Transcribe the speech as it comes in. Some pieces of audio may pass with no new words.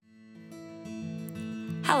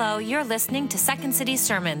Hello, you're listening to Second City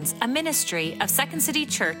Sermons, a ministry of Second City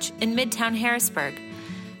Church in Midtown Harrisburg.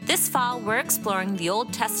 This fall, we're exploring the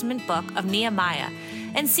Old Testament book of Nehemiah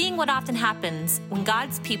and seeing what often happens when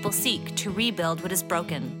God's people seek to rebuild what is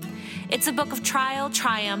broken. It's a book of trial,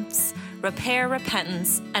 triumphs, repair,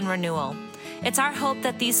 repentance, and renewal. It's our hope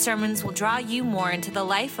that these sermons will draw you more into the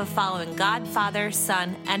life of following God, Father,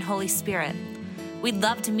 Son, and Holy Spirit. We'd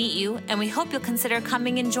love to meet you, and we hope you'll consider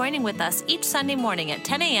coming and joining with us each Sunday morning at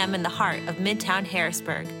 10 a.m. in the heart of Midtown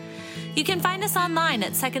Harrisburg. You can find us online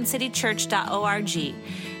at secondcitychurch.org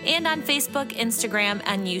and on Facebook, Instagram,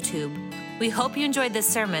 and YouTube. We hope you enjoyed this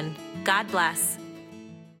sermon. God bless.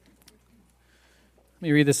 Let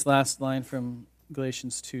me read this last line from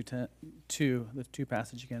Galatians 2, the 2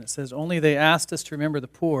 passage again. It says, "Only they asked us to remember the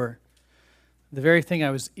poor, the very thing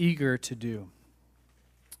I was eager to do."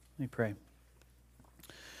 Let me pray.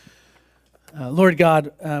 Lord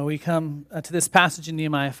God, we come to this passage in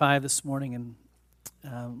Nehemiah 5 this morning,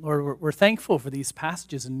 and Lord, we're thankful for these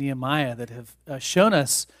passages in Nehemiah that have shown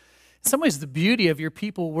us, in some ways, the beauty of your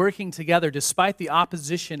people working together despite the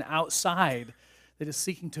opposition outside that is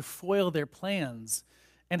seeking to foil their plans,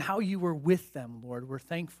 and how you were with them, Lord. We're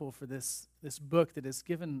thankful for this book that is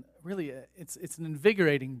given, really, it's an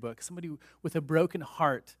invigorating book, somebody with a broken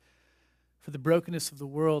heart for the brokenness of the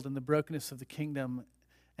world and the brokenness of the kingdom,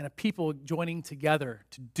 and a people joining together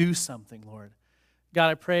to do something, Lord. God,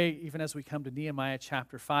 I pray, even as we come to Nehemiah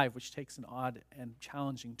chapter 5, which takes an odd and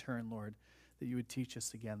challenging turn, Lord, that you would teach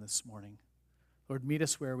us again this morning. Lord, meet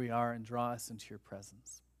us where we are and draw us into your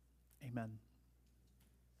presence. Amen.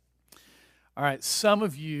 All right, some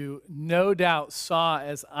of you no doubt saw,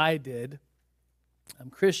 as I did,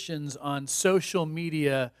 Christians on social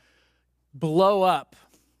media blow up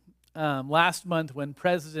last month when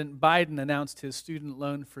President Biden announced his student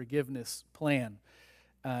loan forgiveness plan.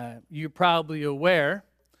 You're probably aware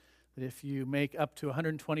that if you make up to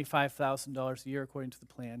 $125,000 a year according to the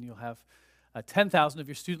plan, you'll have $10,000 of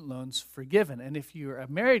your student loans forgiven. And if you're a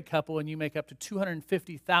married couple and you make up to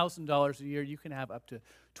 $250,000 a year, you can have up to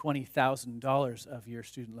 $20,000 of your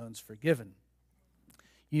student loans forgiven.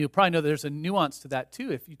 You probably know there's a nuance to that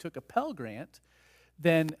too. If you took a Pell Grant,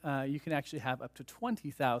 then you can actually have up to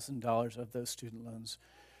 $20,000 of those student loans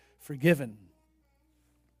forgiven.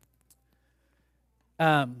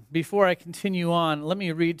 Before I continue on, let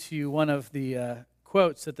me read to you one of the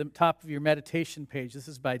quotes at the top of your meditation page. This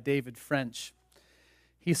is by David French.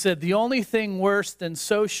 He said, "The only thing worse than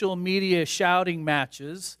social media shouting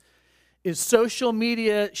matches is social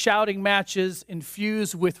media shouting matches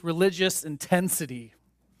infused with religious intensity."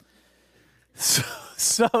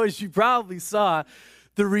 So as you probably saw,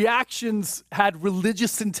 the reactions had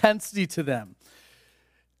religious intensity to them.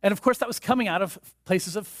 And of course, that was coming out of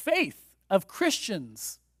places of faith, of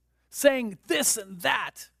Christians saying this and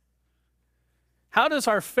that. How does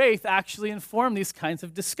our faith actually inform these kinds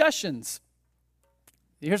of discussions?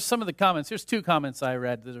 Here's some of the comments. Here's 2 comments I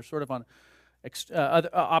read that are sort of on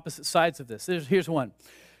opposite sides of this. Here's one.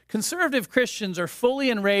 "Conservative Christians are fully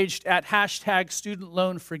enraged at hashtag student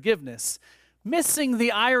loan forgiveness, missing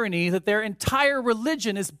the irony that their entire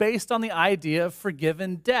religion is based on the idea of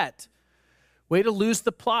forgiven debt. Way to lose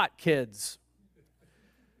the plot, kids."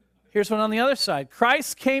 Here's one on the other side.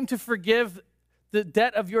 "Christ came to forgive the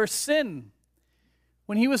debt of your sin.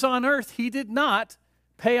 When he was on earth, he did not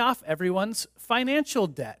pay off everyone's financial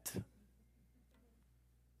debt."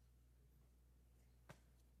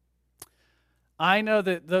 I know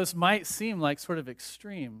that those might seem like sort of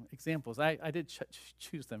extreme examples. I did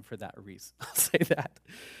choose them for that reason. I'll say that.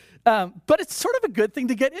 But it's sort of a good thing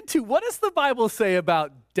to get into. What does the Bible say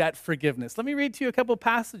about debt forgiveness? Let me read to you a couple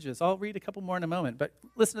passages. I'll read a couple more in a moment. But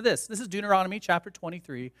listen to this. This is Deuteronomy chapter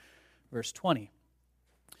 23, verse 20.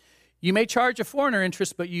 "You may charge a foreigner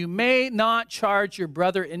interest, but you may not charge your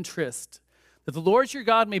brother interest, that the Lord your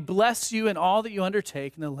God may bless you in all that you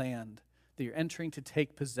undertake in the land that you're entering to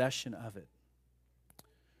take possession of it."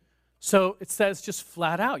 So it says just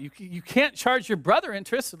flat out, you can't charge your brother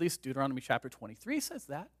interest, at least Deuteronomy chapter 23 says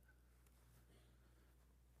that.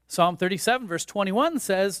 Psalm 37 verse 21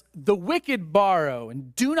 says, "The wicked borrow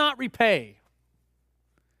and do not repay,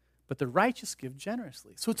 but the righteous give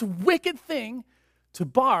generously." So it's a wicked thing to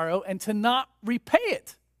borrow and to not repay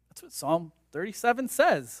it. That's what Psalm 37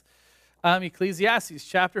 says. Ecclesiastes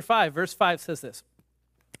chapter 5 verse 5 says this,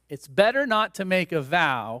 "It's better not to make a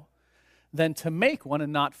vow than to make one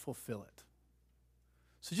and not fulfill it."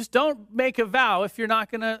 So just don't make a vow if you're not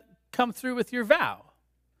going to come through with your vow.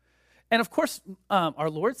 And of course, our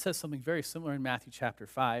Lord says something very similar in Matthew chapter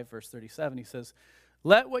 5, verse 37. He says,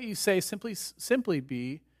 "Let what you say simply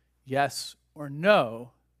be yes or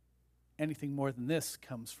no, anything more than this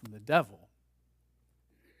comes from the devil.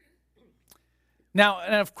 Now,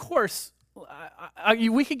 and of course,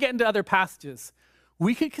 we could get into other passages.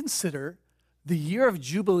 We could consider the year of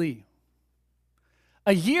Jubilee,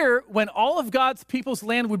 a year when all of God's people's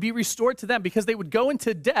land would be restored to them because they would go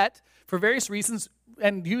into debt for various reasons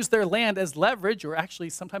and use their land as leverage, or actually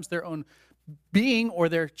sometimes their own being or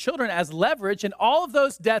their children as leverage, and all of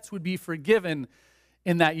those debts would be forgiven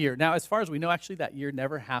in that year. Now, as far as we know, actually that year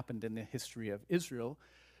never happened in the history of Israel.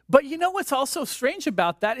 But you know what's also strange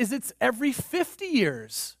about that is it's every 50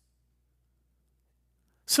 years.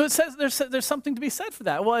 So it says there's something to be said for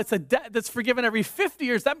that. Well, it's a debt that's forgiven every 50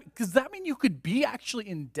 years. Does that mean you could be actually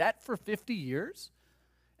in debt for 50 years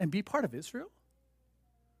and be part of Israel?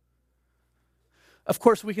 Of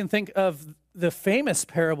course, we can think of the famous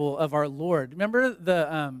parable of our Lord. Remember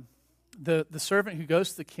the servant who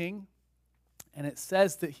goes to the king, and it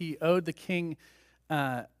says that he owed the king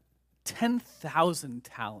 10,000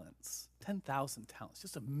 talents. 10,000 talents,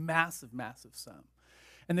 just a massive, massive sum.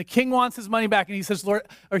 And the king wants his money back, and he says,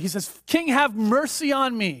 King, have mercy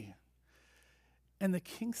on me. And the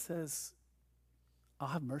king says, I'll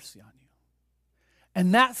have mercy on you.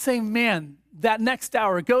 And that same man, that next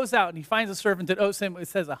hour, goes out and he finds a servant that owes him, it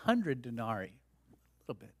says 100 denarii, a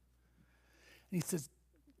little bit. And he says,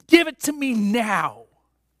 give it to me now.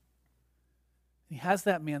 And he has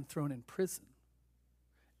that man thrown in prison.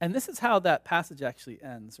 And this is how that passage actually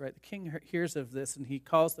ends, right? The king hears of this, and he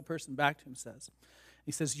calls the person back to him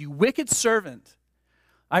and says, you wicked servant,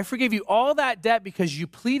 I forgave you all that debt because you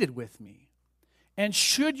pleaded with me. And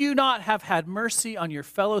should you not have had mercy on your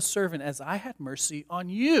fellow servant as I had mercy on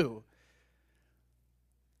you?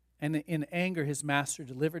 And in anger, his master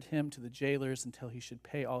delivered him to the jailers until he should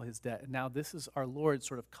pay all his debt. And now this is our Lord's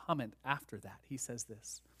sort of comment after that. He says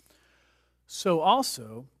this, so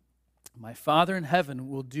also my Father in heaven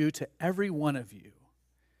will do to every one of you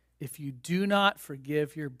if you do not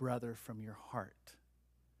forgive your brother from your heart.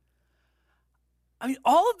 I mean,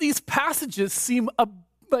 all of these passages seem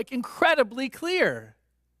like incredibly clear.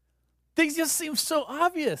 They just seem so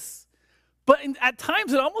obvious. But at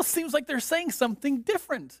times, it almost seems like they're saying something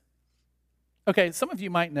different. Okay, some of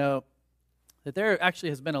you might know that there actually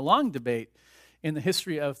has been a long debate in the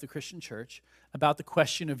history of the Christian church about the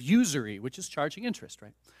question of usury, which is charging interest,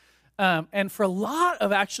 right? And for a lot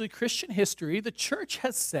of actually Christian history, the church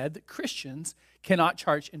has said that Christians cannot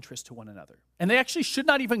charge interest to one another. And they actually should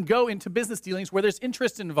not even go into business dealings where there's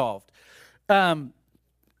interest involved.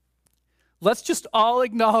 Let's just all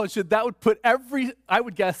acknowledge that would put I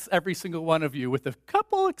would guess every single one of you, with a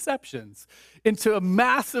couple exceptions, into a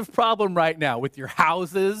massive problem right now with your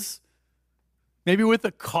houses, maybe with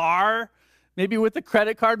a car, maybe with a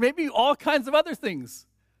credit card, maybe all kinds of other things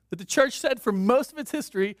that the church said for most of its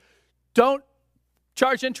history, don't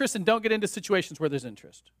charge interest and don't get into situations where there's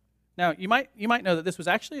interest. Now, you might know that this was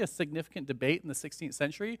actually a significant debate in the 16th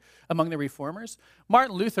century among the reformers.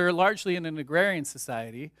 Martin Luther, largely in an agrarian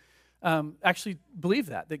society, actually believed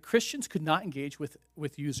that Christians could not engage with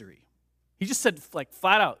usury. He just said, like,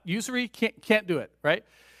 flat out, usury, can't do it, right?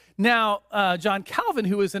 Now, John Calvin,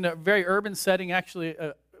 who was in a very urban setting, actually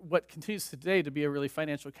what continues today to be a really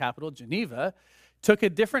financial capital, Geneva, took a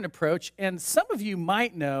different approach. And some of you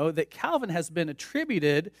might know that Calvin has been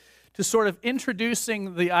attributed to sort of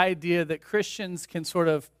introducing the idea that Christians can sort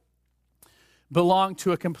of belong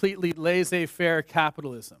to a completely laissez-faire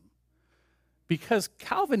capitalism. Because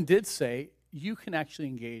Calvin did say you can actually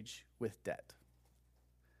engage with debt.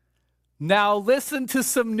 Now listen to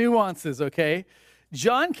some nuances, okay?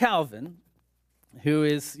 John Calvin, who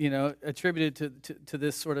is, attributed to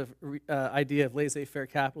this sort of idea of laissez-faire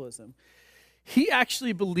capitalism, he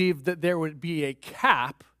actually believed that there would be a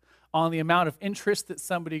cap on the amount of interest that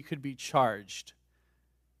somebody could be charged.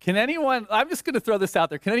 Can anyone, I'm just going to throw this out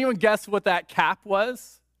there, can anyone guess what that cap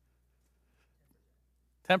was?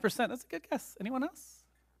 10%, that's a good guess. Anyone else?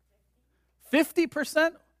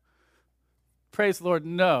 50%? Praise the Lord,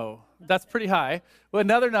 no. That's pretty high. Well,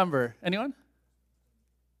 another number, anyone?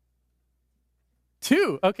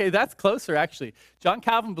 2, okay, that's closer actually. John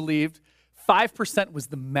Calvin believed 5% was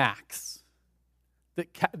the max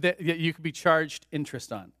that you could be charged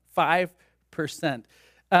interest on. 5%.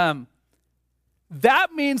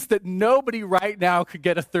 That means that nobody right now could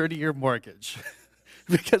get a 30-year mortgage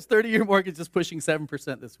because 30-year mortgage is pushing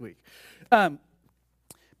 7% this week.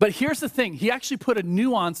 But here's the thing. He actually put a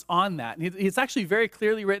nuance on that. And it's actually very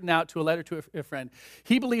clearly written out to a letter to a friend.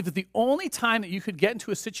 He believed that the only time that you could get into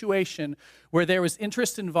a situation where there was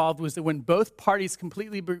interest involved was that when both parties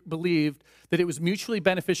completely believed that it was mutually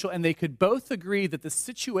beneficial and they could both agree that the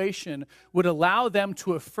situation would allow them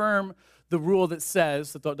to affirm the rule that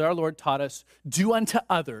says, that our Lord taught us, do unto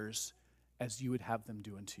others as you would have them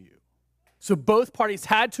do unto you. So both parties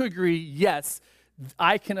had to agree, yes,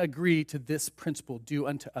 I can agree to this principle, do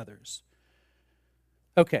unto others.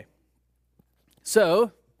 Okay,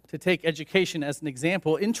 so to take education as an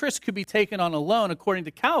example, interest could be taken on a loan according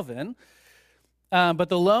to Calvin, but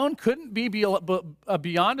the loan couldn't be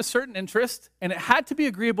beyond a certain interest, and it had to be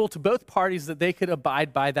agreeable to both parties that they could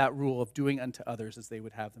abide by that rule of doing unto others as they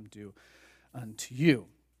would have them do unto you.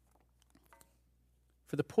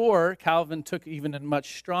 For the poor, Calvin took even a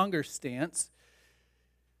much stronger stance.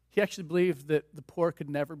 He actually believed that the poor could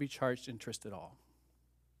never be charged interest at all,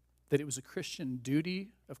 that it was a Christian duty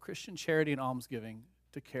of Christian charity and almsgiving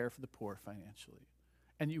to care for the poor financially,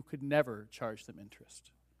 and you could never charge them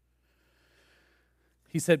interest.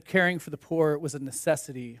 He said caring for the poor was a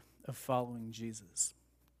necessity of following Jesus.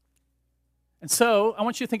 And so I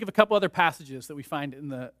want you to think of a couple other passages that we find in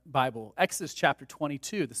the Bible. Exodus chapter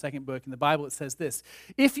 22, the second book in the Bible, it says this: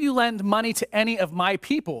 if you lend money to any of my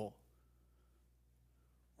people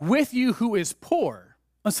with you who is poor.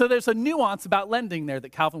 And so there's a nuance about lending there that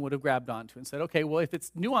Calvin would have grabbed onto and said, okay, well, if it's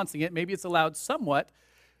nuancing it, maybe it's allowed somewhat,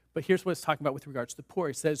 but here's what it's talking about with regards to the poor.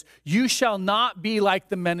 It says, you shall not be like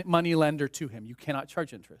the money lender to him. You cannot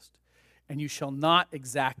charge interest, and you shall not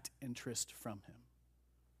exact interest from him.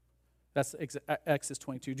 That's Exodus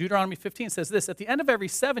 22. Deuteronomy 15 says this: at the end of every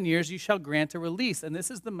 7 years you shall grant a release, and this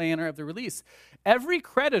is the manner of the release. Every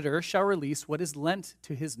creditor shall release what is lent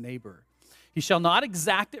to his neighbor. He shall not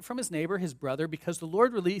exact it from his neighbor, his brother, because the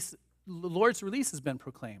Lord's release has been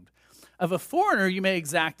proclaimed. Of a foreigner you may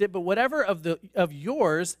exact it, but whatever of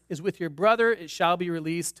yours is with your brother, it shall be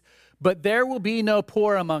released. But there will be no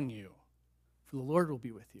poor among you, for the Lord will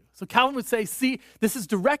be with you. So Calvin would say, see, this is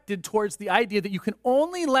directed towards the idea that you can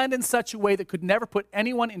only lend in such a way that could never put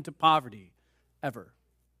anyone into poverty, ever.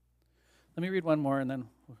 Let me read one more, and then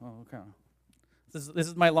okay. This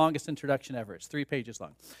is my longest introduction ever. It's 3 pages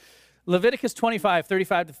long. Leviticus 25,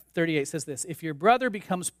 35 to 38 says this: if your brother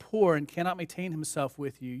becomes poor and cannot maintain himself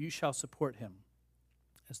with you, you shall support him,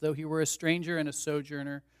 as though he were a stranger and a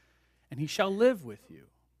sojourner, and he shall live with you.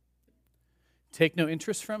 Take no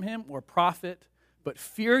interest from him or profit, but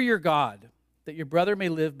fear your God, that your brother may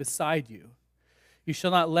live beside you. You shall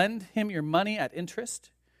not lend him your money at interest,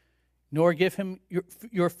 nor give him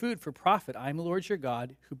your food for profit. I am the Lord your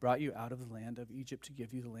God, who brought you out of the land of Egypt to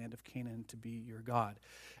give you the land of Canaan to be your God.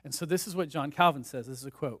 And so this is what John Calvin says. This is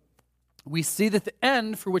a quote. We see that the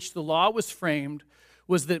end for which the law was framed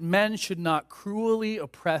was that men should not cruelly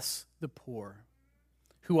oppress the poor,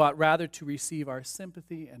 who ought rather to receive our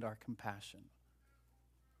sympathy and our compassion.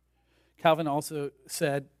 Calvin also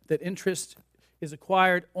said that interest can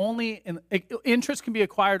be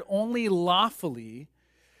acquired only lawfully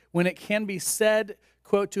when it can be said,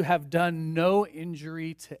 quote, to have done no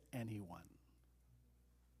injury to anyone.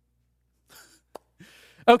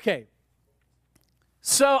 Okay,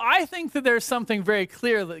 so I think that there's something very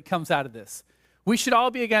clear that comes out of this. We should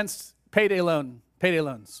all be against payday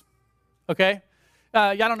loans, okay?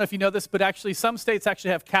 I don't know if you know this, but actually some states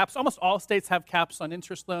actually have caps. Almost all states have caps on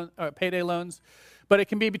payday loans, but it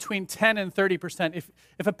can be between 10 and 30%.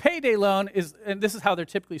 If a payday loan is, and this is how they're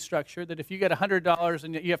typically structured, that if you get $100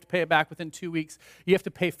 and you have to pay it back within 2 weeks, you have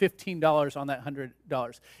to pay $15 on that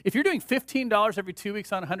 $100. If you're doing $15 every 2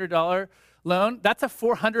 weeks on a $100 loan, that's a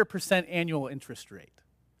 400% annual interest rate.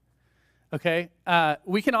 Okay?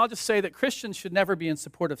 We can all just say that Christians should never be in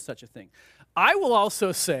support of such a thing. I will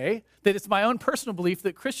also say that it's my own personal belief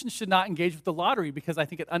that Christians should not engage with the lottery because I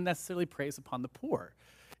think it unnecessarily preys upon the poor.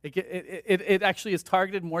 It actually is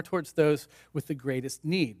targeted more towards those with the greatest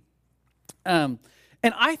need. And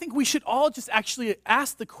I think we should all just actually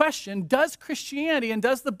ask the question, does Christianity and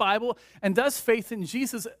does the Bible and does faith in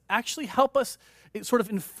Jesus actually help us sort of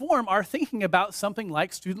inform our thinking about something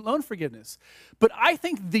like student loan forgiveness? But I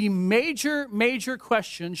think the major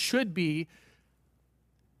question should be,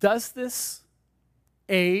 does this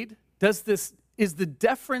aid, is the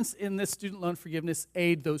deference in this student loan forgiveness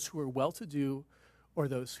aid those who are well-to-do or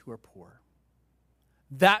those who are poor?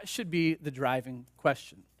 That should be the driving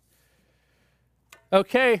question.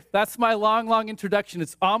 Okay, that's my long introduction.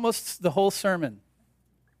 It's almost the whole sermon.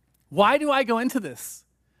 Why do I go into this?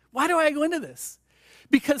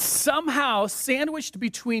 Because somehow sandwiched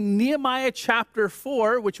between Nehemiah chapter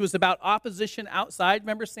 4, which was about opposition outside,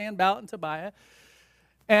 remember Sanballat and Tobiah,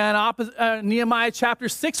 and Nehemiah chapter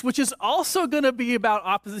 6, which is also going to be about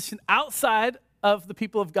opposition outside of the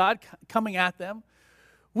people of God coming at them.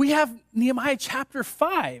 We have Nehemiah chapter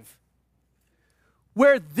 5,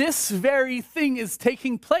 where this very thing is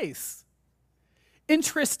taking place.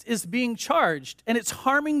 Interest is being charged, and it's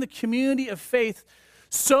harming the community of faith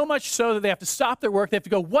so much so that they have to stop their work. They have to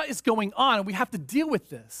go, what is going on? And we have to deal with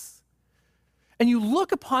this. And you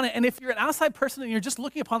look upon it, and if you're an outside person and you're just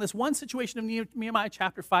looking upon this one situation of Nehemiah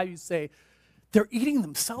chapter 5, you say, they're eating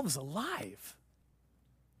themselves alive.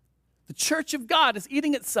 The church of God is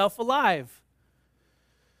eating itself alive.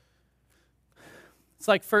 It's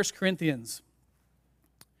like 1 Corinthians.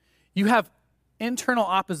 You have internal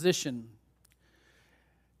opposition,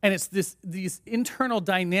 and it's these internal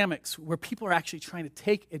dynamics where people are actually trying to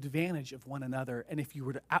take advantage of one another. And if you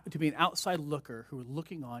were to be an outside looker who were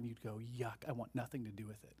looking on, you'd go, yuck, I want nothing to do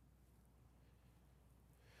with it.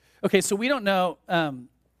 Okay, so we don't know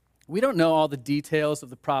all the details of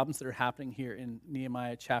the problems that are happening here in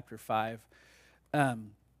Nehemiah chapter 5.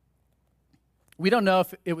 We don't know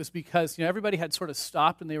if it was because everybody had sort of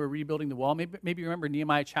stopped and they were rebuilding the wall. Maybe you remember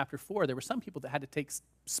Nehemiah chapter 4. There were some people that had to take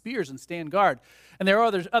spears and stand guard. And there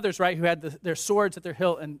were others, right, who had their swords at their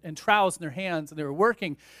hilt and trowels in their hands, and they were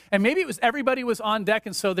working. And maybe it was everybody was on deck,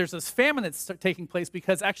 and so there's this famine that's taking place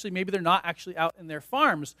because actually maybe they're not actually out in their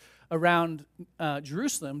farms around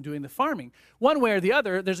Jerusalem doing the farming. One way or the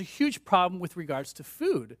other, there's a huge problem with regards to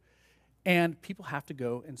food, and people have to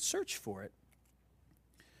go and search for it.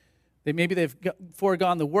 Maybe they've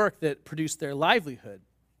foregone the work that produced their livelihood,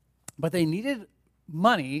 but they needed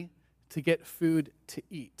money to get food to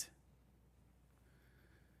eat.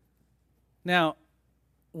 Now,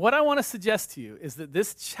 what I want to suggest to you is that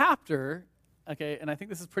this chapter, okay, and I think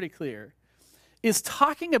this is pretty clear, is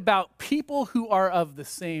talking about people who are of the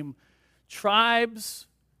same tribes,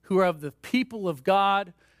 who are of the people of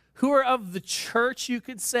God, who are of the church, you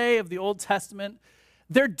could say, of the Old Testament.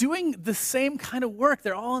 They're doing the same kind of work.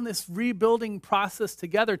 They're all in this rebuilding process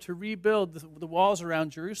together to rebuild the walls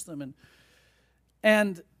around Jerusalem.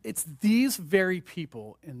 And it's these very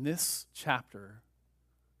people in this chapter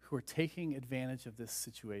who are taking advantage of this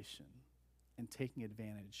situation and taking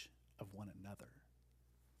advantage of one another.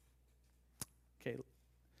 Okay.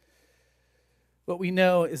 What we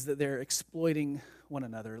know is that they're exploiting one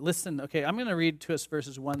another. Listen, okay, I'm going to read to us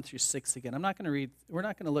verses 1 through 6 again. We're not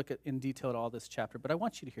going to look at in detail at all this chapter, but I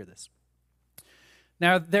want you to hear this.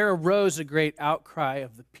 Now there arose a great outcry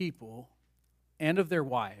of the people and of their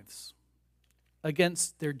wives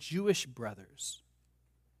against their Jewish brothers.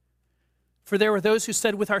 For there were those who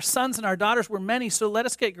said, with our sons and our daughters were many, so let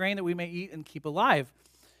us get grain that we may eat and keep alive.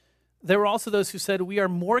 There were also those who said, we are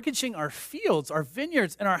mortgaging our fields, our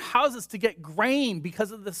vineyards, and our houses to get grain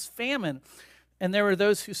because of this famine. And there were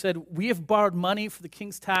those who said, we have borrowed money for the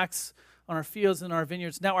king's tax on our fields and our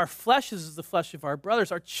vineyards. Now our flesh is the flesh of our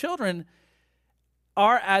brothers. Our children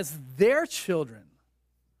are as their children.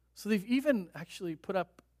 So they've even actually put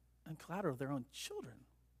up a collateral of their own children.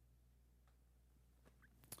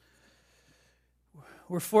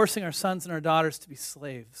 We're forcing our sons and our daughters to be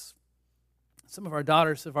slaves. Some of our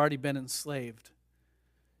daughters have already been enslaved,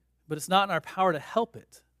 but it's not in our power to help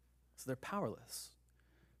it, so they're powerless.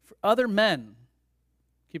 For other men,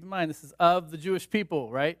 keep in mind this is of the Jewish people,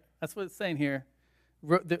 right? That's what it's saying here.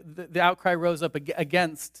 The outcry rose up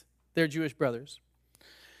against their Jewish brothers.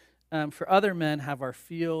 For other men have our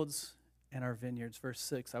fields and our vineyards. Verse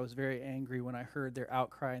 6, I was very angry when I heard their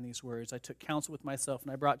outcry in these words. I took counsel with myself,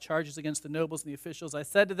 and I brought charges against the nobles and the officials. I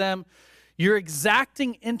said to them, you're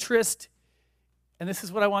exacting interest. And this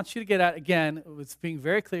is what I want you to get at again. It's being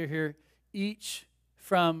very clear here. Each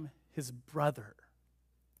from his brother.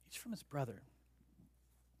 Each from his brother.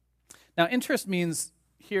 Now, interest means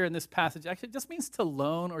here in this passage, actually it just means to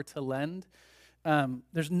loan or to lend.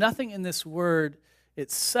 There's nothing in this word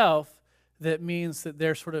itself that means that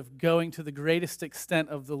they're sort of going to the greatest extent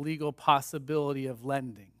of the legal possibility of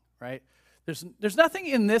lending, right? There's nothing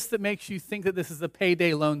in this that makes you think that this is a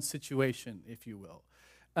payday loan situation, if you will.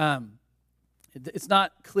 It's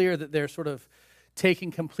not clear that they're sort of taking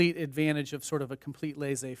complete advantage of sort of a complete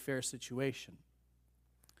laissez-faire situation.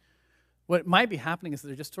 What might be happening is that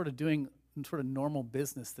they're just sort of doing sort of normal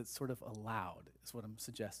business that's sort of allowed, is what I'm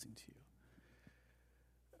suggesting to you.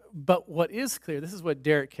 But what is clear, this is what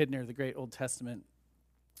Derek Kidner, the great Old Testament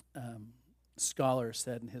scholar,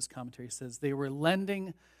 said in his commentary. He says, they were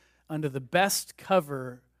lending under the best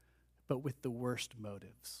cover, but with the worst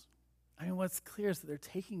motives. I mean, what's clear is that they're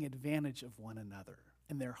taking advantage of one another,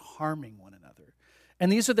 and they're harming one another.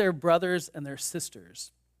 And these are their brothers and their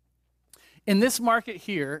sisters. In this market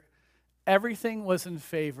here, everything was in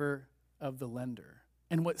favor of the lender.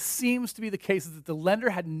 And what seems to be the case is that the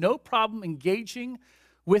lender had no problem engaging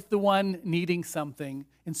with the one needing something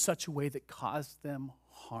in such a way that caused them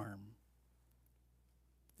harm.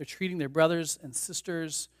 They're treating their brothers and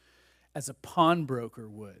sisters as a pawnbroker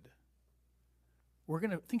would.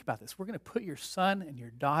 Think about this. We're going to put your son and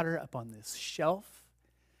your daughter up on this shelf.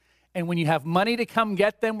 And when you have money to come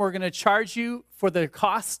get them, we're going to charge you for the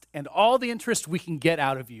cost and all the interest we can get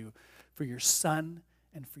out of you for your son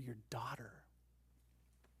and for your daughter.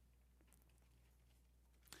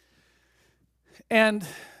 And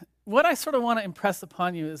what I sort of want to impress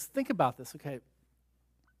upon you is think about this, okay?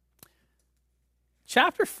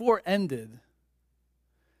 Chapter 4 ended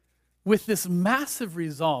with this massive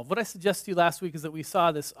resolve. What I suggested to you last week is that we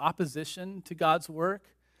saw this opposition to God's work,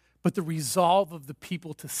 but the resolve of the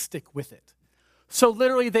people to stick with it. So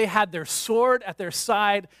literally they had their sword at their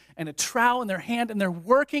side and a trowel in their hand, and they're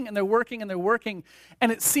working and they're working and they're working.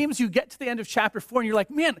 And it seems you get to the end of chapter 4 and you're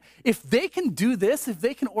like, man, if they can do this, if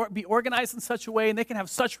they can be organized in such a way and they can have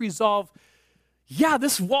such resolve, yeah,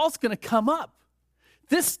 this wall's going to come up.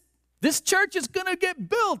 This church is going to get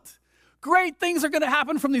built. Great things are going to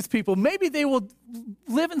happen from these people. Maybe they will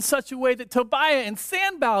live in such a way that Tobiah and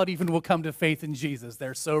Sanballat even will come to faith in Jesus.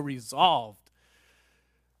 They're so resolved.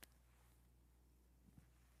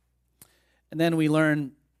 And then we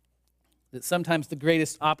learn that sometimes the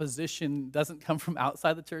greatest opposition doesn't come from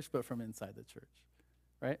outside the church, but from inside the church,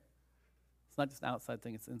 right? It's not just an outside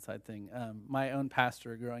thing, it's an inside thing. My own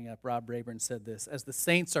pastor growing up, Rob Rayburn, said this: as the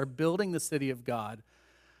saints are building the city of God,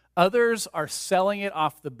 others are selling it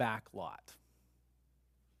off the back lot.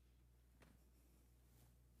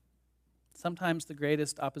 Sometimes the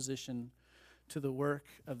greatest opposition to the work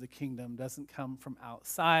of the kingdom doesn't come from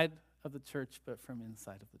outside of the church, but from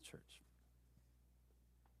inside of the church.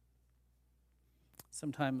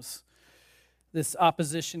 Sometimes this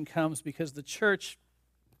opposition comes because the church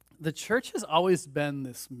has always been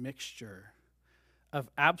this mixture of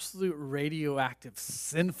absolute radioactive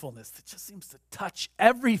sinfulness that just seems to touch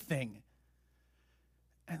everything,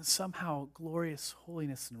 and somehow glorious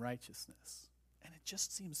holiness and righteousness. And it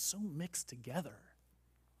just seems so mixed together.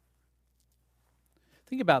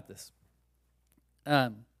 Think about this.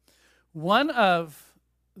 One of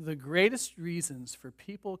the greatest reasons for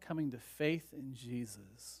people coming to faith in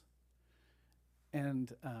Jesus, and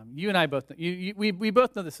you and I both know, we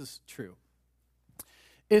both know this is true,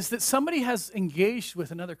 is that somebody has engaged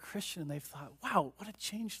with another Christian and they've thought, wow, what a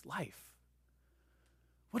changed life.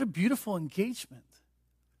 What a beautiful engagement.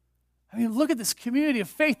 I mean, look at this community of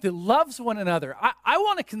faith that loves one another. I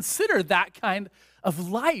want to consider that kind of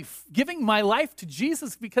life, giving my life to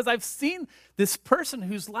Jesus because I've seen this person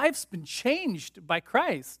whose life's been changed by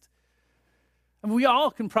Christ. And we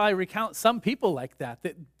all can probably recount some people like that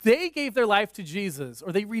they gave their life to Jesus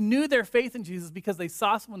or they renewed their faith in Jesus because they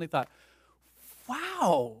saw someone they thought,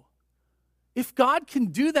 wow, if God can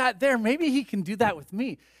do that there, maybe he can do that with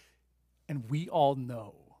me. And we all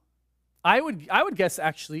know. I would guess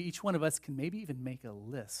actually each one of us can maybe even make a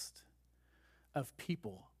list of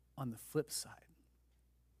people on the flip side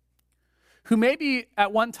who maybe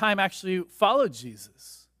at one time actually followed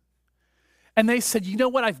Jesus. And they said, you know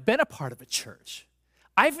what, I've been a part of a church.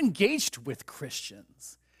 I've engaged with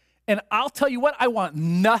Christians. And I'll tell you what, I want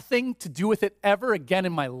nothing to do with it ever again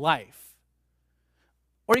in my life.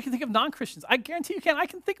 Or you can think of non-Christians. I guarantee you can. I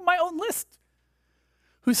can think of my own list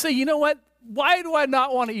who say, you know what, why do I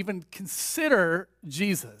not want to even consider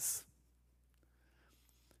Jesus?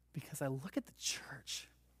 Because I look at the church,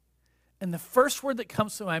 and the first word that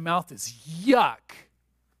comes to my mouth is yuck.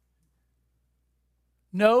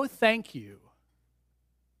 No, thank you.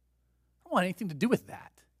 I don't want anything to do with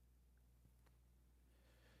that.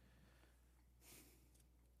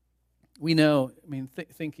 We know,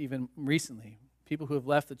 think even recently, people who have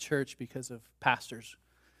left the church because of pastors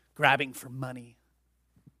grabbing for money.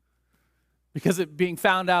 Because it being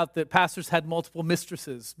found out that pastors had multiple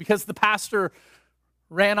mistresses. Because the pastor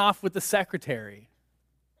ran off with the secretary.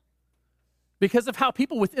 Because of how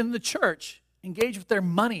people within the church engage with their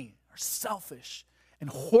money, are selfish and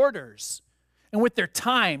hoarders, and with their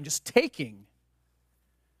time just taking.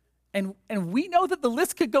 And we know that the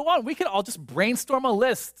list could go on. We could all just brainstorm a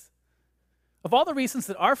list of all the reasons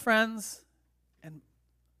that our friends and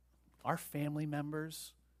our family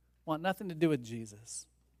members want nothing to do with Jesus.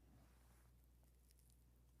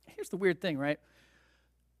 Here's the weird thing, right?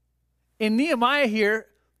 In Nehemiah here,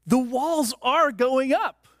 the walls are going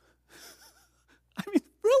up. I mean,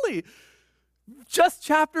 really, just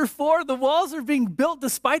chapter 4, the walls are being built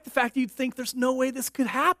despite the fact that you'd think there's no way this could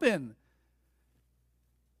happen.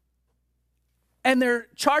 And they're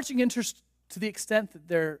charging interest to the extent that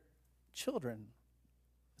their children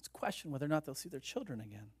Let's question whether or not they'll see their children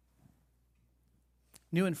again.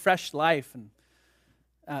 New and fresh life and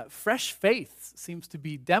fresh faith seems to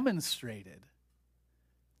be demonstrated.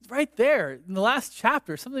 It's right there in the last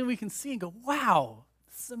chapter, something we can see and go, wow,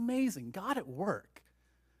 this is amazing. God at work.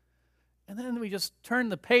 And then we just turn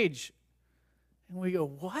the page and we go,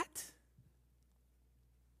 what?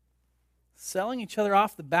 Selling each other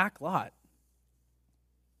off the back lot.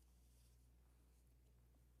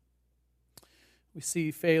 We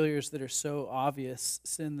see failures that are so obvious,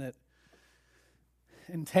 sin that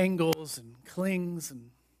entangles and clings and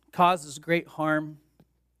causes great harm.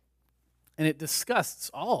 And it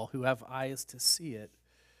disgusts all who have eyes to see it.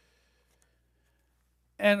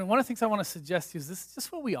 And one of the things I want to suggest to you is this is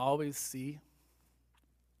just what we always see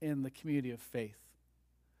in the community of faith.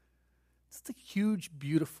 It's a huge,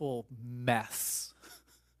 beautiful mess.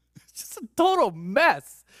 It's just a total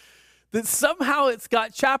mess. That somehow it's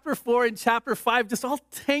got chapter 4 and chapter 5 just all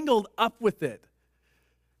tangled up with it.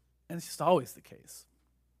 And it's just always the case.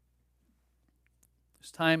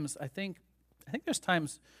 There's times, I think there's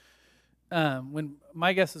times when,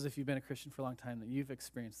 my guess is if you've been a Christian for a long time, that you've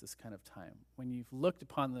experienced this kind of time. When you've looked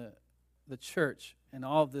upon the church and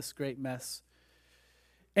all of this great mess,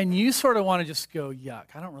 and you sort of want to just go, yuck,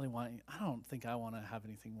 I don't think I want to have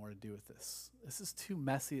anything more to do with this. This is too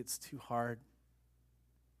messy, it's too hard.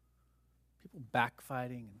 People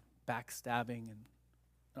backfighting and backstabbing and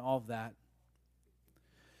all of that.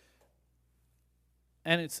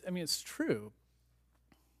 And it's true.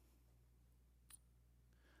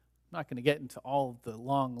 I'm not going to get into all of the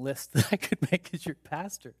long list that I could make as your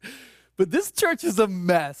pastor. But this church is a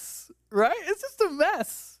mess, right? It's just a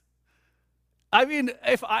mess. I mean,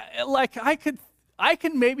 if I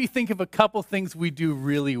can maybe think of a couple things we do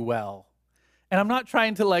really well. And I'm not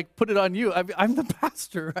trying to put it on you. I'm the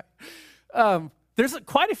pastor, right? There's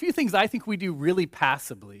quite a few things I think we do really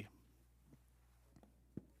passably.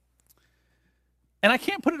 And I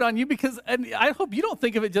can't put it on you because, and I hope you don't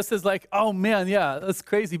think of it just as oh man, yeah, that's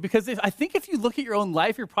crazy. Because I think if you look at your own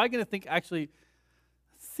life, you're probably going to think, actually, it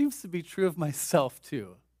seems to be true of myself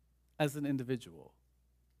too, as an individual.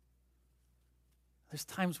 There's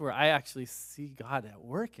times where I actually see God at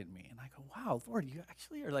work in me, and I go, wow, Lord, you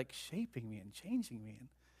actually are shaping me and changing me. And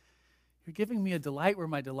you're giving me a delight where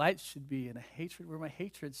my delights should be and a hatred where my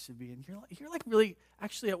hatreds should be. And you're really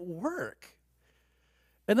actually at work.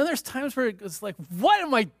 And then there's times where it's what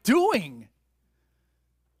am I doing?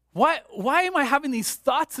 Why am I having these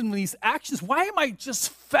thoughts and these actions? Why am I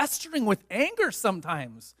just festering with anger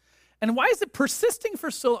sometimes? And why is it persisting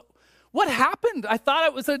for so long? What happened? I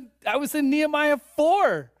thought I was in Nehemiah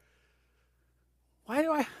 4. Why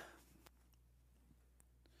do I?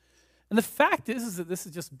 And the fact is that this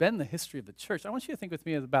has just been the history of the church. I want you to think with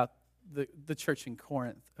me about the church in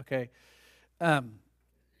Corinth, okay?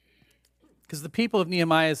 Because the people of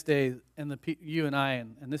Nehemiah's day and you and I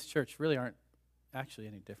and this church really aren't actually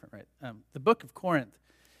any different, right? The book of Corinth,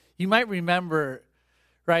 you might remember,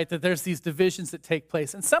 right, that there's these divisions that take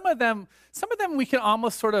place. And some of them we can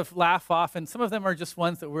almost sort of laugh off, and some of them are just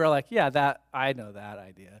ones that we're yeah, I know that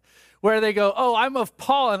idea. Where they go, oh, I'm of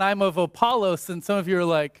Paul and I'm of Apollos, and some of you are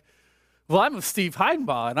like, well, I'm of Steve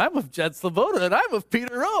Heidenbaugh, and I'm of Jed Sloboda, and I'm of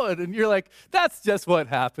Peter Rowan. And you're like, that's just what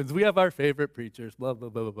happens. We have our favorite preachers, blah, blah,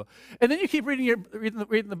 blah, blah, blah. And then you keep reading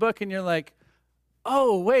the book, and you're like,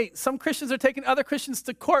 oh, wait, some Christians are taking other Christians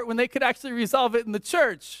to court when they could actually resolve it in the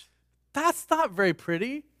church. That's not very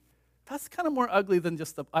pretty. That's kind of more ugly than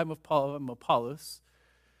just I'm of Paul, I'm of Apollos.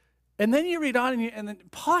 And then you read on, and then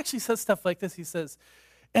Paul actually says stuff like this. He says,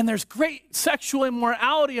 and there's great sexual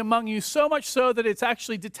immorality among you, so much so that it's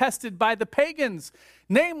actually detested by the pagans.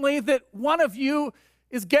 Namely, that one of you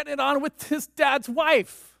is getting it on with his dad's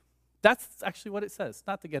wife. That's actually what it says.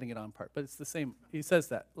 Not the getting it on part, but it's the same. He says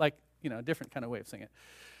that, a different kind of way of saying it.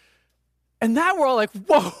 And now we're all like,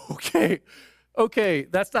 whoa, okay,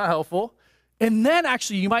 that's not helpful. And then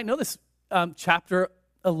actually, you might know this, chapter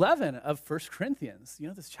 11 of 1 Corinthians. You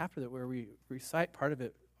know this chapter where we recite part of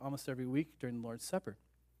it almost every week during the Lord's Supper.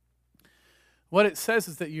 What it says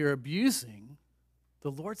is that you're abusing the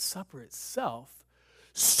Lord's Supper itself,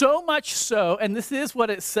 so much so, and this is what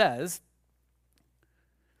it says.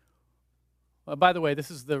 By the way, this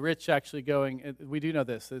is the rich actually going, we do know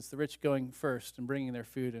this, it's the rich going first and bringing their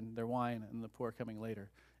food and their wine, and the poor coming later.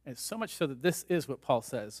 And it's so much so that this is what Paul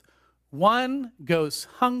says. One goes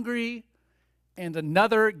hungry and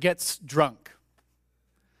another gets drunk.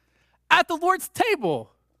 At the Lord's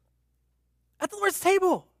table. At the Lord's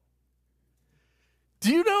table.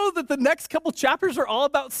 Do you know that the next couple chapters are all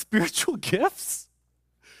about spiritual gifts?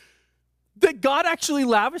 That God actually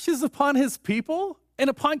lavishes upon his people? And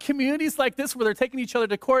upon communities like this where they're taking each other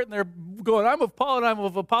to court and they're going, I'm of Paul and I'm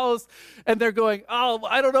of Apollos, and they're going, oh,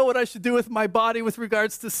 I don't know what I should do with my body with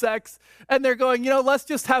regards to sex. And they're going, let's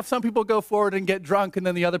just have some people go forward and get drunk and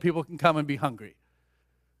then the other people can come and be hungry.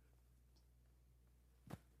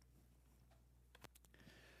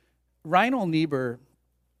 Reinhold Niebuhr,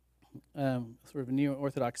 sort of a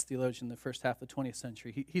neo-Orthodox theologian in the first half of the 20th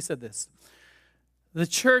century, he said this: the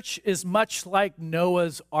church is much like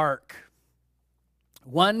Noah's ark.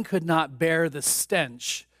 One could not bear the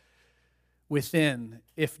stench within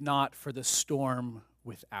if not for the storm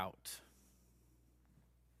without.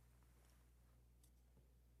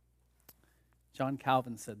 John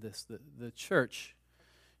Calvin said this: the church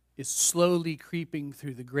is slowly creeping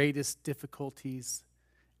through the greatest difficulties,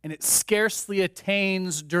 and it scarcely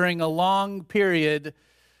attains during a long period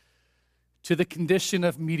to the condition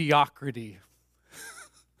of mediocrity.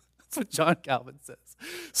 That's what John Calvin says.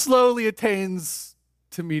 Slowly attains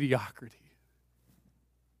to mediocrity.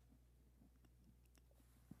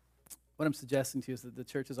 What I'm suggesting to you is that the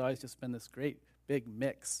church has always just been this great big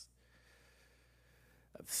mix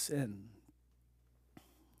of sin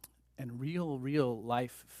and real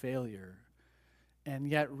life failure, and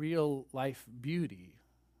yet real life beauty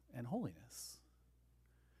and holiness.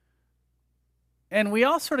 And we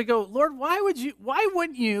all sort of go, Lord, why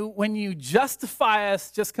wouldn't you, when you justify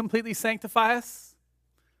us, just completely sanctify us?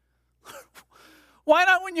 Why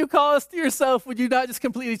not, when you call us to yourself, would you not just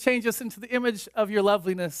completely change us into the image of your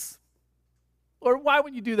loveliness? Or why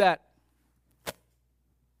wouldn't you do that?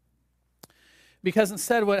 Because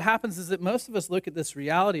instead what happens is that most of us look at this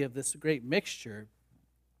reality of this great mixture,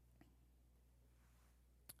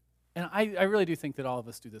 and I really do think that all of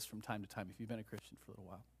us do this from time to time if you've been a Christian for a little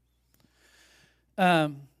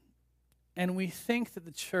while. And we think that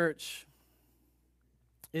the church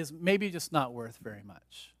is maybe just not worth very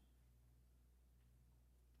much.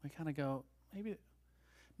 We kind of go,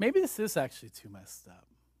 maybe this is actually too messed up.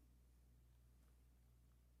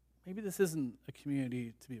 Maybe this isn't a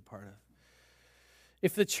community to be a part of.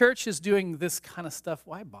 If the church is doing this kind of stuff,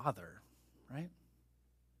 why bother, right?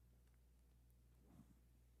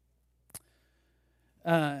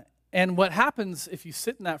 And what happens if you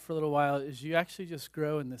sit in that for a little while is you actually just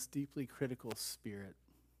grow in this deeply critical spirit.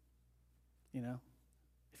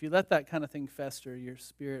 If you let that kind of thing fester, your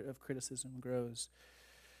spirit of criticism grows.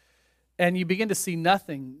 And you begin to see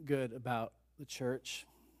nothing good about the church.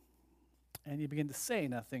 And you begin to say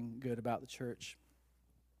nothing good about the church.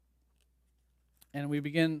 And we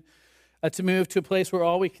begin to move to a place where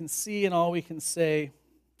all we can see and all we can say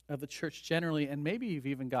of the church generally, and maybe you've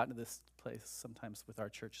even gotten to this place sometimes with our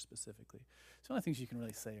church specifically. So the only things you can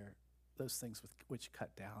really say are those things which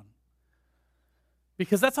cut down.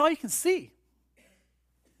 Because that's all you can see.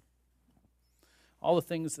 All the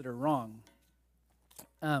things that are wrong.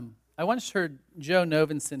 I once heard Joe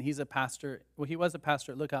Novenson, he's a pastor. Well, he was a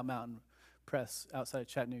pastor at Lookout Mountain Press outside of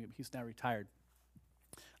Chattanooga. He's now retired.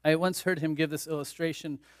 I once heard him give this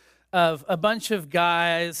illustration of a bunch of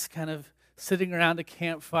guys kind of sitting around a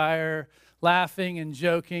campfire, laughing and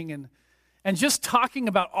joking and just talking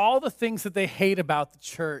about all the things that they hate about the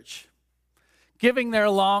church, giving their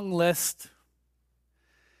long list.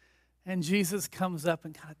 And Jesus comes up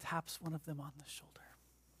and kind of taps one of them on the shoulder.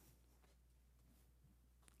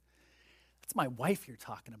 That's my wife you're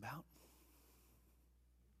talking about.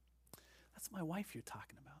 That's my wife you're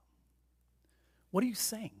talking about. What are you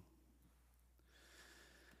saying?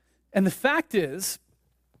 And the fact is,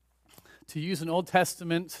 to use an Old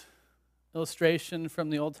Testament illustration from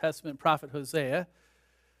the Old Testament prophet Hosea,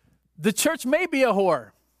 the church may be a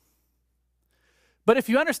whore. But if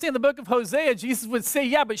you understand the book of Hosea, Jesus would say,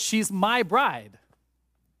 yeah, but she's my bride.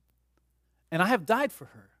 And I have died for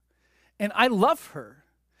her. And I love her.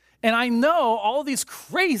 And I know all these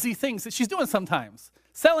crazy things that she's doing sometimes,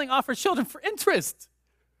 selling off her children for interest.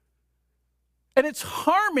 And it's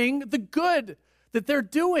harming the good that they're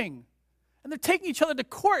doing. And they're taking each other to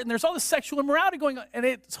court, and there's all this sexual immorality going on, and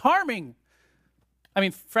it's harming. I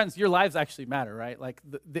mean, friends, your lives actually matter, right? Like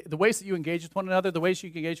the ways that you engage with one another, the ways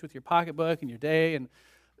you engage with your pocketbook and your day, and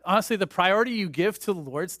honestly, the priority you give to the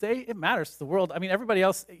Lord's Day, it matters to the world. I mean, everybody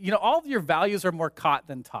else, all of your values are more caught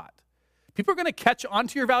than taught. People are going to catch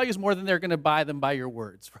onto your values more than they're going to buy them by your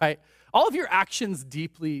words, right? All of your actions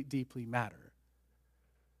deeply, deeply matter.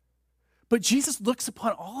 But Jesus looks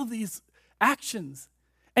upon all of these actions,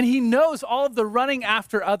 and he knows all of the running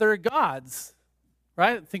after other gods,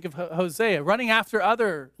 right? Think of Hosea, running after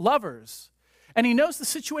other lovers. And he knows the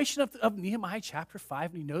situation of Nehemiah chapter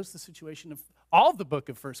 5, and he knows the situation of all of the book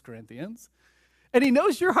of 1 Corinthians. And he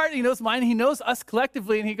knows your heart, and he knows mine, and he knows us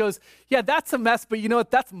collectively, and he goes, yeah, that's a mess, but you know what?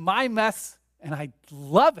 That's my mess, and I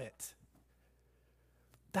love it.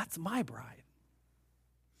 That's my bride.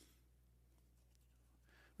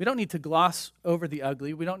 We don't need to gloss over the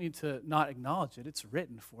ugly. We don't need to not acknowledge it. It's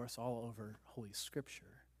written for us all over Holy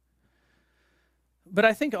Scripture. But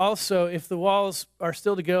I think also if the walls are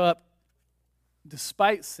still to go up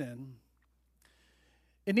despite sin,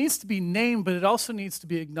 it needs to be named, but it also needs to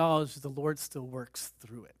be acknowledged that the Lord still works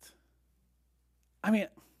through it. I mean,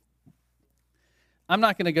 I'm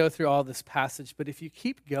not going to go through all this passage, but if you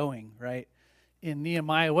keep going, right, in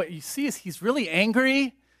Nehemiah, what you see is he's really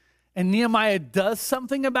angry, and Nehemiah does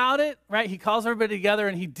something about it, right? He calls everybody together,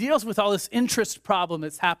 and he deals with all this interest problem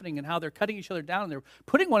that's happening and how they're cutting each other down, and they're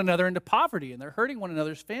putting one another into poverty, and they're hurting one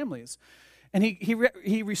another's families. And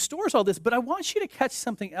he restores all this, but I want you to catch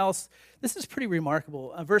something else. This is pretty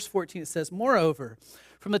remarkable. Verse 14, it says, "Moreover,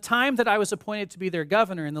 from the time that I was appointed to be their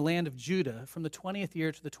governor in the land of Judah, from the 20th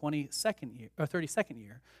year to the 22nd year, or 32nd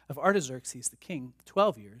year of Artaxerxes the king,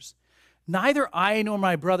 12 years, neither I nor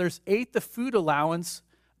my brothers ate the food allowance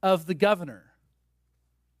of the governor."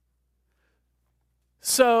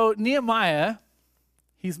 So Nehemiah,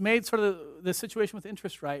 he's made sort of the situation with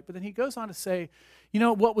interest right, but then he goes on to say, you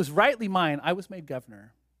know, what was rightly mine, I was made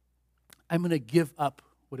governor. I'm going to give up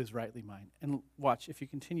what is rightly mine. And watch, if you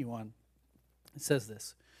continue on, it says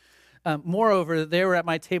this. "Moreover, there were at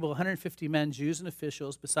my table 150 men, Jews and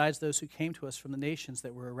officials, besides those who came to us from the nations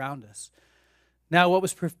that were around us. Now what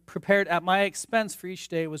was prepared at my expense for each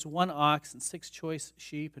day was 1 ox and 6 choice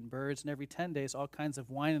sheep and birds, and every 10 days all kinds of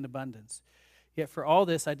wine in abundance. Yet for all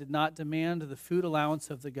this I did not demand the food allowance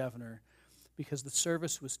of the governor, because the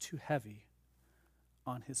service was too heavy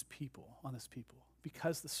on his people,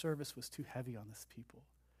 because the service was too heavy on this people."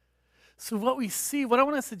 So what we see, what I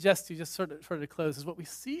want to suggest to you, just sort of to close, is what we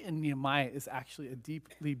see in Nehemiah is actually a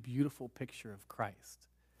deeply beautiful picture of Christ.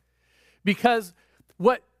 Because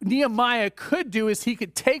what Nehemiah could do is he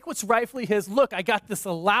could take what's rightfully his. Look, I got this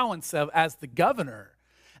allowance as the governor,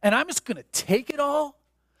 and I'm just going to take it all.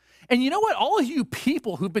 And you know what? All of you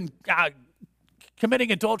people who've been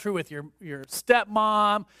committing adultery with your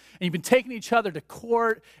stepmom, and you've been taking each other to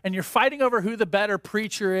court, and you're fighting over who the better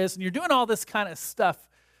preacher is, and you're doing all this kind of stuff.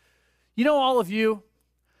 You know, all of you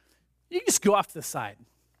just go off to the side.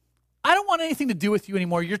 I don't want anything to do with you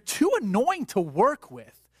anymore. You're too annoying to work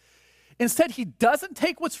with. Instead, he doesn't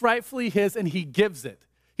take what's rightfully his, and he gives it.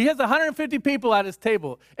 He has 150 people at his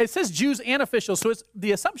table. It says Jews and officials, so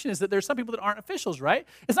the assumption is that there's some people that aren't officials, right?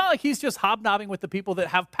 It's not like he's just hobnobbing with the people that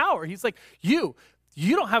have power. He's like, you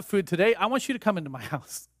don't have food today. I want you to come into my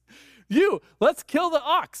house. You, let's kill the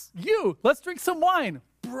ox. You, let's drink some wine.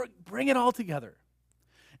 Bring it all together.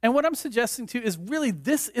 And what I'm suggesting to you is really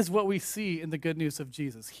this is what we see in the good news of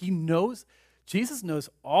Jesus. Jesus knows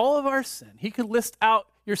all of our sin. He could list out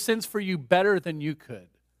your sins for you better than you could.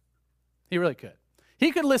 He really could.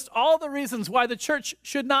 He could list all the reasons why the church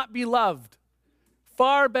should not be loved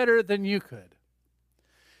far better than you could.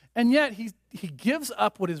 And yet he gives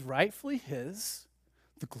up what is rightfully his,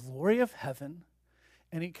 the glory of heaven,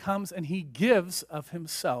 and he comes and he gives of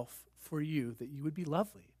himself for you that you would be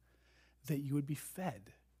lovely, that you would be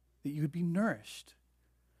fed, that you would be nourished.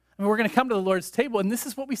 I mean, we're going to come to the Lord's table, and this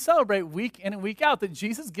is what we celebrate week in and week out, that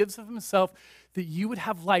Jesus gives of himself that you would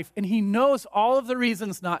have life, and he knows all of the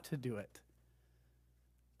reasons not to do it.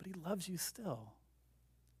 But he loves you still,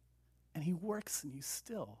 and he works in you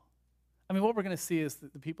still. I mean, what we're going to see is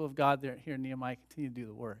that the people of God there here in Nehemiah continue to do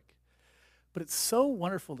the work. But it's so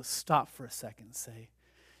wonderful to stop for a second and say,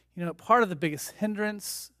 you know, part of the biggest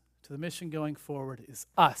hindrance to the mission going forward is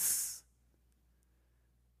us.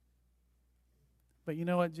 But you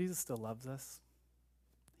know what? Jesus still loves us.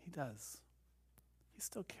 He does. He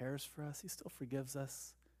still cares for us. He still forgives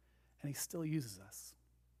us. And he still uses us.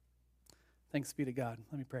 Thanks be to God.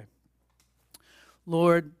 Let me pray.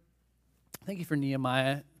 Lord, thank you for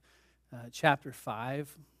Nehemiah chapter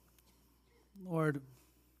 5. Lord,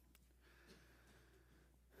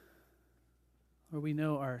 we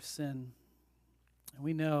know our sin, and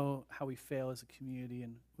we know how we fail as a community,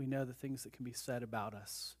 and we know the things that can be said about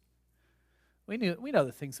us. We know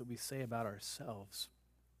the things that we say about ourselves,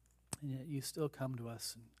 and yet you still come to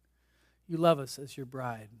us, and you love us as your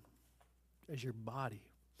bride, as your body.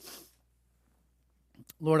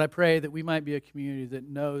 Lord, I pray that we might be a community that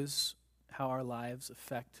knows how our lives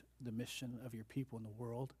affect the mission of your people in the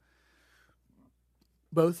world,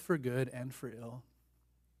 both for good and for ill,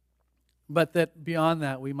 but that beyond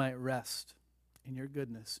that we might rest in your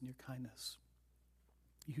goodness and your kindness.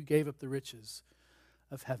 You who gave up the riches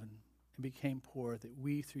of heaven and became poor, that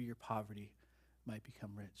we through your poverty might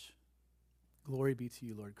become rich. Glory be to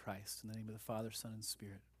you, Lord Christ, in the name of the Father, Son, and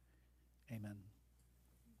Spirit. Amen.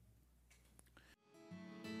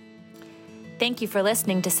 thank you for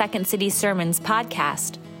listening to Second City Sermons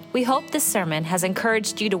podcast. We hope this sermon has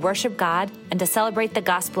encouraged you to worship God and to celebrate the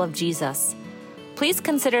gospel of Jesus. Please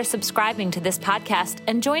consider subscribing to this podcast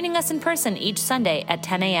and joining us in person each Sunday at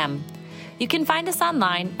 10 a.m. You can find us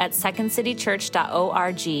online at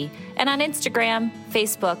secondcitychurch.org and on Instagram,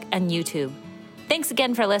 Facebook, and YouTube. Thanks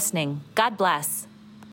again for listening. God bless.